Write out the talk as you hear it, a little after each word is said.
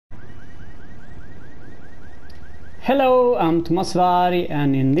Hello, I'm Thomas Vari,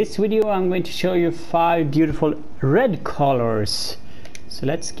 and in this video I'm going to show you 5 beautiful red colors. So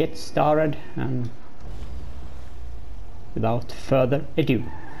let's get started, and without further ado.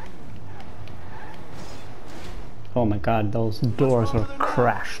 Oh my god, those doors are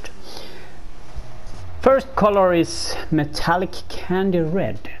crashed. First color is metallic candy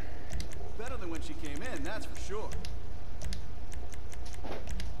red. Better than when she came in, that's for sure.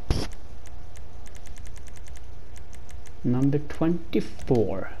 Number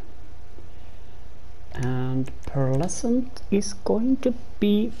 24. And Pearlescent is going to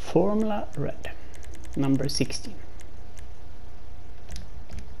be Formula Red. Number 16.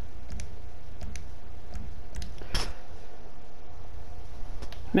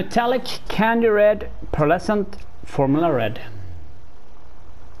 Metallic candy red, Pearlescent, Formula Red.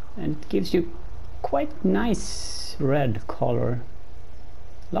 And it gives you quite nice red color.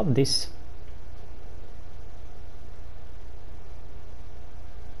 Love this.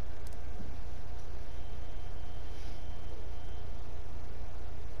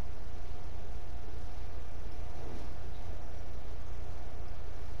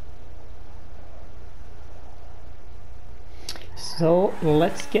 So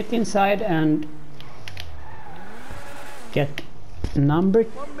let's get inside and get number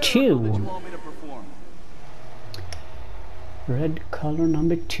 2. Red color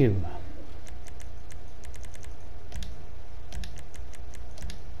number 2.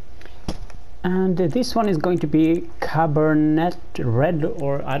 And this one is going to be Cabernet Red,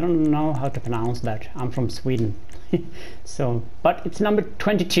 or I don't know how to pronounce that. I'm from Sweden. So, but it's number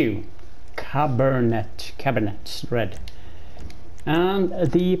 22. Cabernet Red. And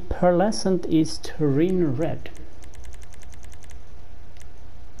the Pearlescent is Torino Red.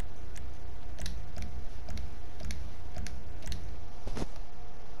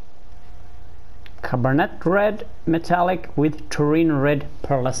 Cabernet Red metallic with Torino Red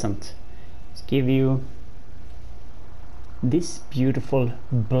Pearlescent. Let's give you this beautiful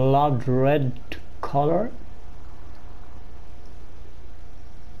blood red color.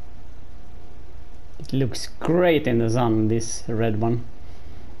 It looks great in the sun, this red one.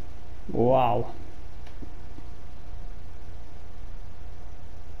 Wow.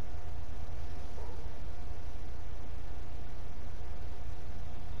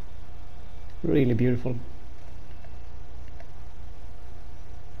 Really beautiful.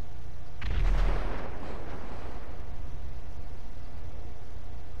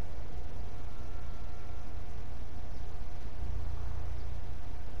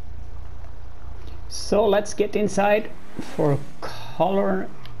 So let's get inside for color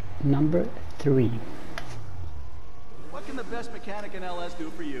number 3. What can the best mechanic in LS do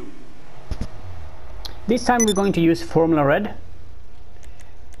for you? This time we're going to use Formula Red.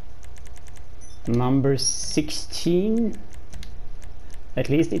 Number 16. At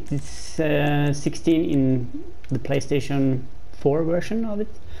least it is 16 in the PlayStation 4 version of it.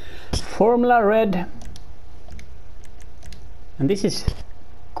 Formula Red. And this is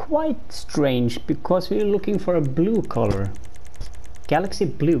quite strange because we're looking for a blue color. Galaxy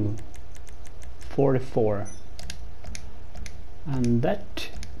Blue 44. And that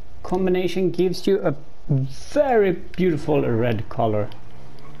combination gives you a very beautiful red color.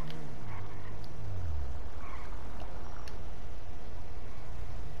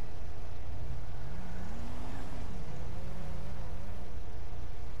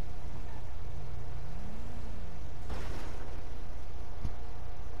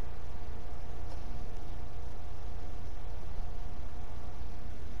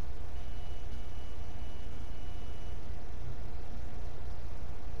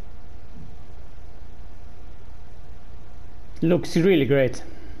 Looks really great,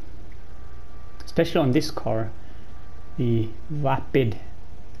 especially on this car, the Vapid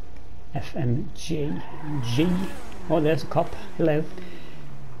FMJ G. Oh, there's a cop. Hello.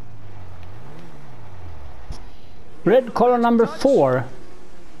 Red color number 4.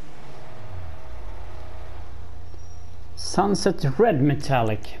 Sunset Red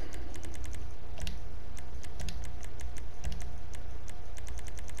metallic.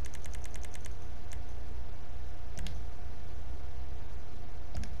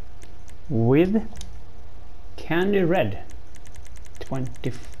 With Candy Red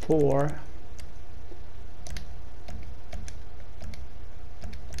 24.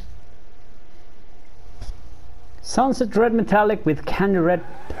 Sunset Red metallic with Candy Red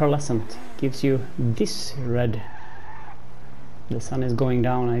Pearlescent gives you this red. The sun is going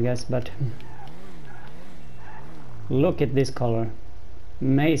down, I guess, but look at this color.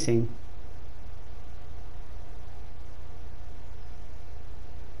 Amazing.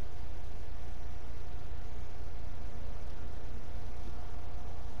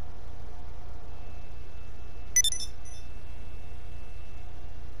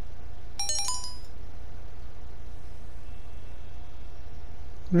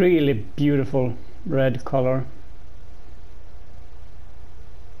 Really beautiful red color.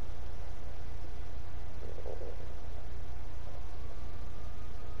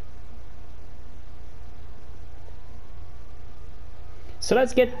 So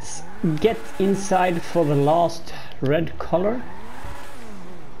let's get inside for the last red color.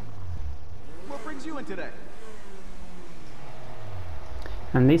 What brings you in today?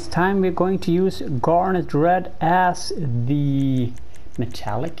 And this time we're going to use Garnet Red as the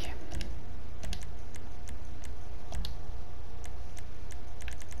metallic.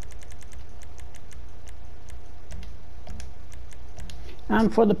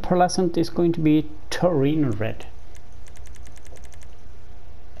 And for the Pearlescent is going to be Torino Red.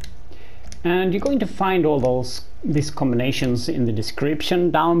 And you're going to find all these combinations in the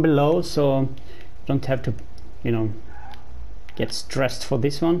description down below, so you don't have to, you know, get stressed for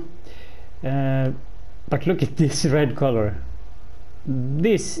this one. But look at this red color.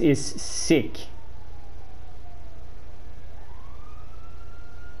 This is sick.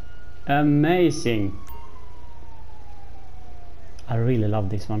 Amazing. I really love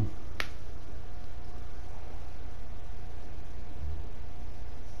this one.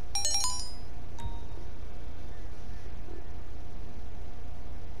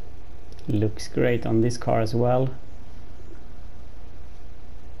 Looks great on this car as well.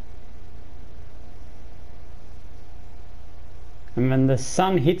 And when the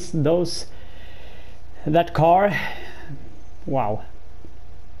sun hits that car, wow.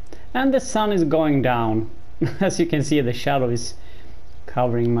 And the sun is going down. As you can see, the shadow is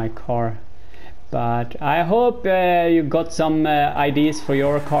covering my car. But I hope you got some ideas for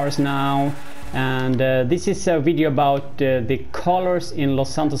your cars now. And this is a video about the colors in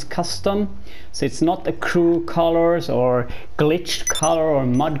Los Santos Custom. So it's not the crew colors or glitched color or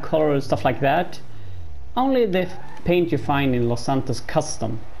mud color or stuff like that. Only the paint you find in Los Santos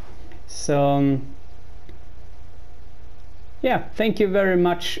Custom. So yeah, thank you very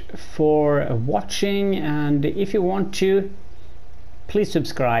much for watching, and if you want to, please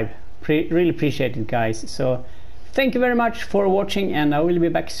subscribe. Really appreciate it, guys. So thank you very much for watching, and I will be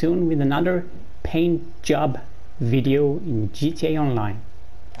back soon with another paint job video in GTA Online.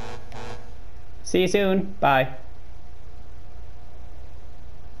 See you soon. Bye.